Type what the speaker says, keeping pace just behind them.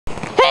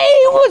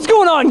What's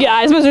going on,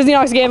 guys? Mr.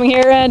 Xenox Gaming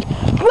here, and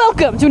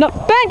welcome to another.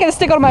 Ben, get a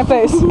stick out of my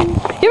face. Give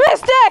me a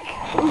stick.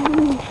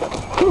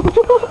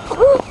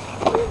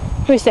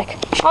 Give me a stick.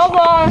 Hold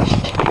on.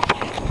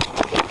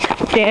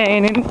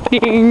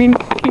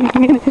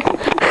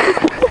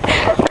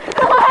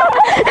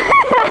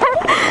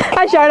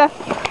 Hi, Sharda.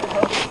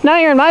 Now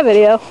you're in my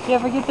video. Do you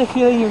ever get the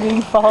feeling you're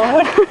being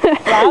followed?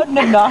 Loud and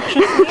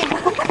obnoxiously?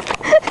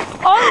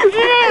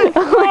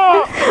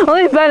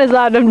 Only Ben is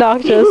loud and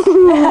obnoxious.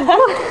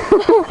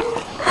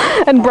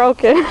 And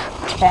broken.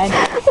 Ben.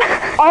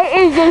 I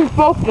ain't just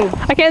broken.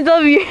 I can't tell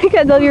if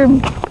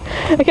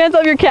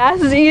your cat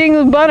is eating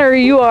the bun or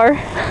you are.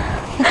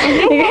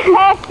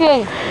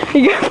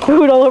 You got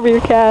food all over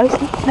your cast.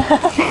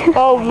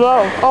 Oh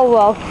no. Oh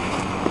well.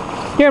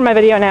 You're in my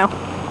video now.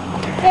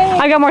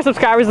 I got more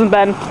subscribers than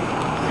Ben.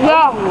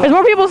 Yeah. There's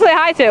more people to say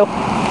hi to.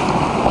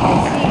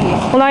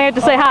 Well, now you have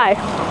to say hi.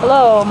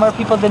 Hello, more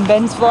people than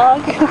Ben's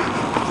vlog.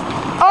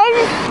 I'm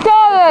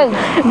starving.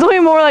 It's only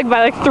more like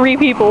by like 3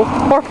 people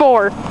or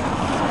 4.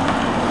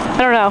 I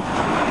don't know.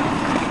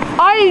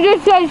 I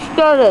just said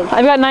started.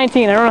 I've got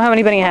 19. I don't know how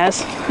many Benny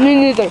has. Me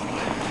neither.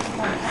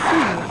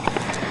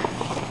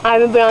 I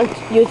haven't been on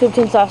YouTube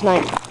since last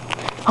night.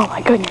 Oh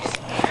my goodness.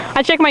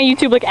 I check my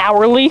YouTube like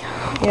hourly.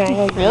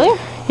 Yeah, really?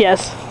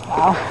 Yes.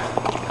 Wow.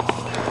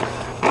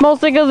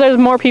 Mostly because there's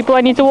more people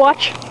I need to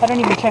watch. I don't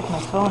even check my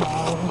phone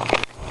hourly.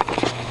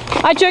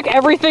 I check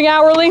everything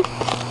hourly,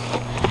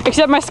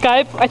 except my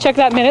Skype. I check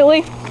that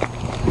minutely.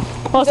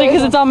 Mostly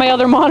because it's on my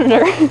other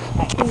monitor.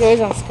 There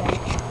is on Skype.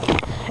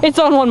 It's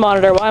on one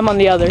monitor while I'm on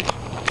the other.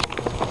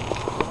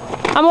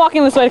 I'm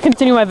walking this way to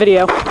continue my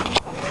video.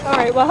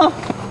 Alright, well,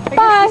 I Bye.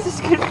 guess this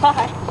is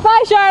goodbye.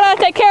 Bye, Sharda.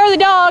 Take care of the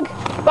dog.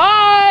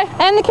 Bye!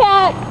 And the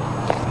cat.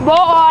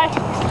 Bye!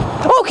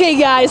 Okay,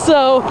 guys,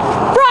 so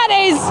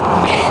Fridays.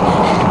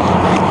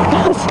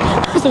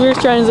 That's a weird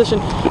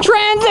transition.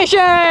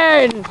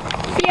 Transition!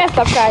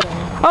 Fiesta Friday.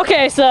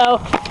 Okay,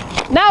 so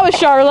now is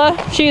Charla.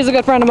 She is a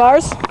good friend of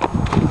ours.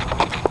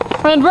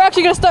 And we're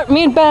actually gonna start,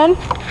 me and Ben.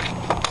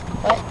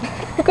 What?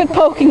 Good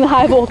poking the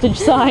high voltage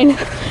sign.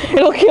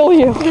 It'll kill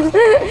you.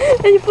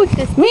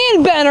 Me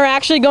and Ben are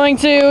actually going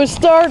to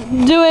start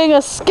doing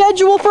a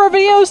schedule for our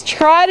videos.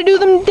 Try to do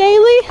them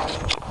daily.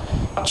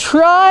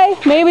 Try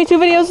maybe 2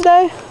 videos a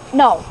day.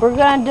 No, we're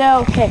gonna do,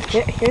 okay,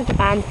 here's what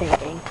I'm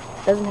thinking.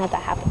 Doesn't have to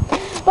happen.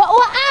 But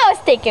what I was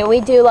thinking,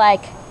 we do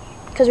like,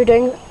 because we're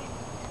doing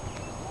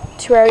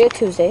Terraria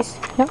Tuesdays.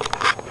 Yep.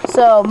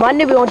 So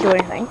Monday we won't do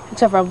anything,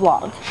 except for a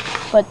vlog.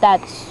 But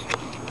that's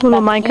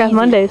Little Minecraft easy.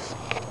 Mondays.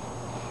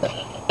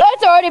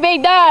 That's already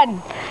being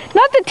done!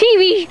 Not the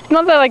TV,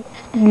 not the like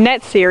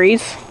net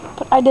series.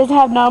 But I did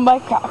have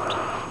non-Minecraft.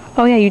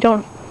 Oh yeah, you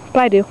don't, but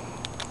I do.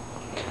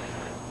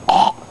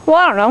 Well,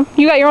 I don't know.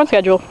 You got your own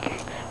schedule.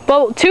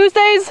 But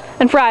Tuesdays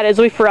and Fridays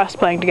will be for us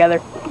playing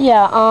together.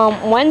 Yeah,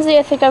 Wednesday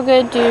I think I'm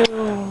gonna do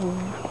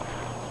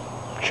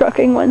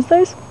Trucking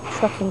Wednesdays?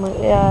 trucking,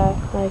 yeah,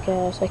 I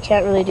guess. I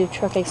can't really do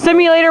trucking.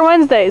 Simulator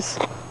Wednesdays.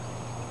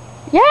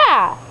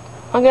 Yeah!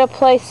 I'm gonna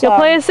play some. You'll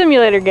play a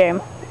simulator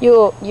game.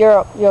 Your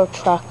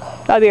truck.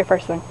 That'll be your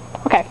first thing.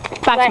 Okay,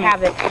 back to I me.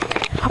 have it.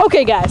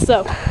 Okay, guys,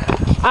 so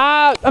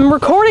I'm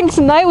recording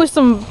tonight with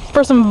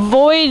for some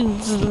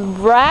Void's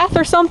Wrath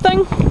or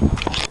something.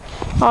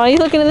 Oh, he's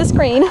looking at the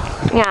screen.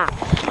 Yeah.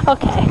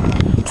 Okay.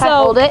 Can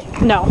I hold it?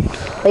 No.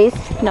 Please?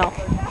 No.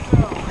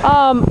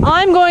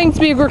 I'm going to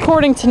be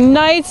recording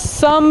tonight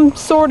some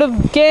sort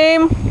of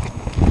game.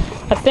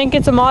 I think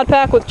it's a mod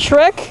pack with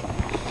Trick.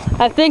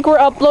 I think we're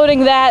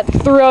uploading that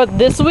throughout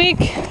this week.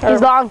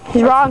 He's wrong.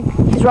 He's wrong.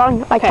 He's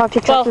wrong. I talked to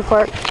Trick well,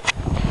 before.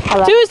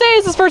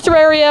 Tuesdays is for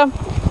Terraria.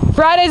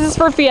 Fridays is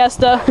for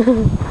Fiesta.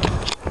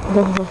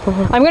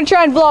 I'm going to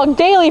try and vlog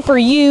daily for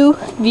you,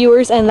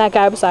 viewers, and that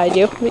guy beside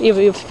you,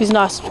 if he's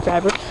not a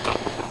subscriber.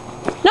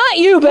 Not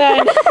you,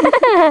 Ben!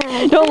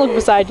 Don't look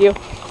beside you.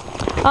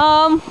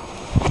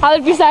 I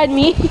look beside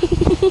me.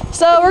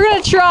 So we're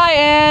going to try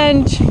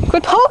and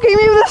quit poking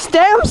me with this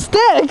damn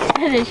stick! That's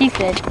what she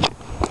said.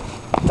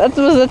 That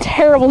was a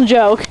terrible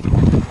joke.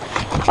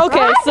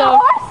 Okay, so...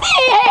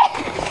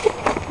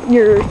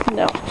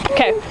 No.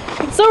 Okay,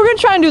 so we're going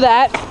to try and do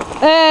that.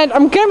 And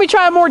I'm going to be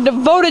trying more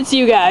devoted to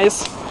you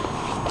guys.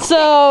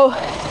 So,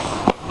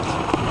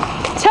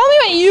 tell me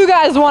what you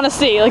guys want to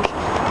see. Like,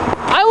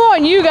 I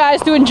want you guys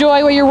to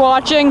enjoy what you're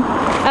watching, and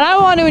I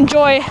want to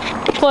enjoy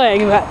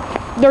playing that.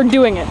 They're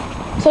doing it.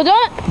 So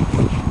don't.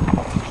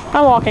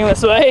 I'm walking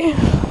this way.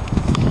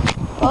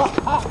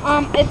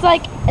 It's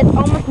like it's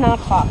almost 9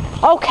 o'clock.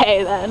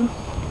 Okay then.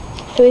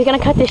 So he's gonna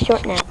cut this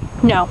short now.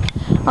 No,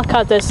 I'll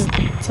cut this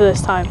to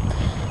this time.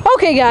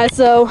 Okay, guys.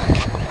 So,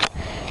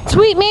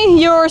 tweet me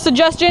your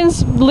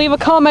suggestions. Leave a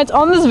comment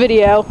on this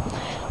video.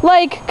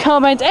 Like,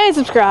 comment, and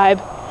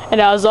subscribe. And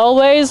as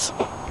always,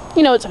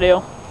 you know what to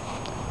do.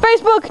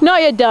 Facebook,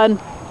 not yet done.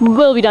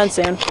 Will be done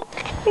soon.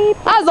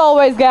 As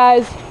always,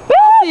 guys,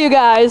 I'll see you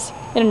guys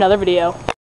in another video.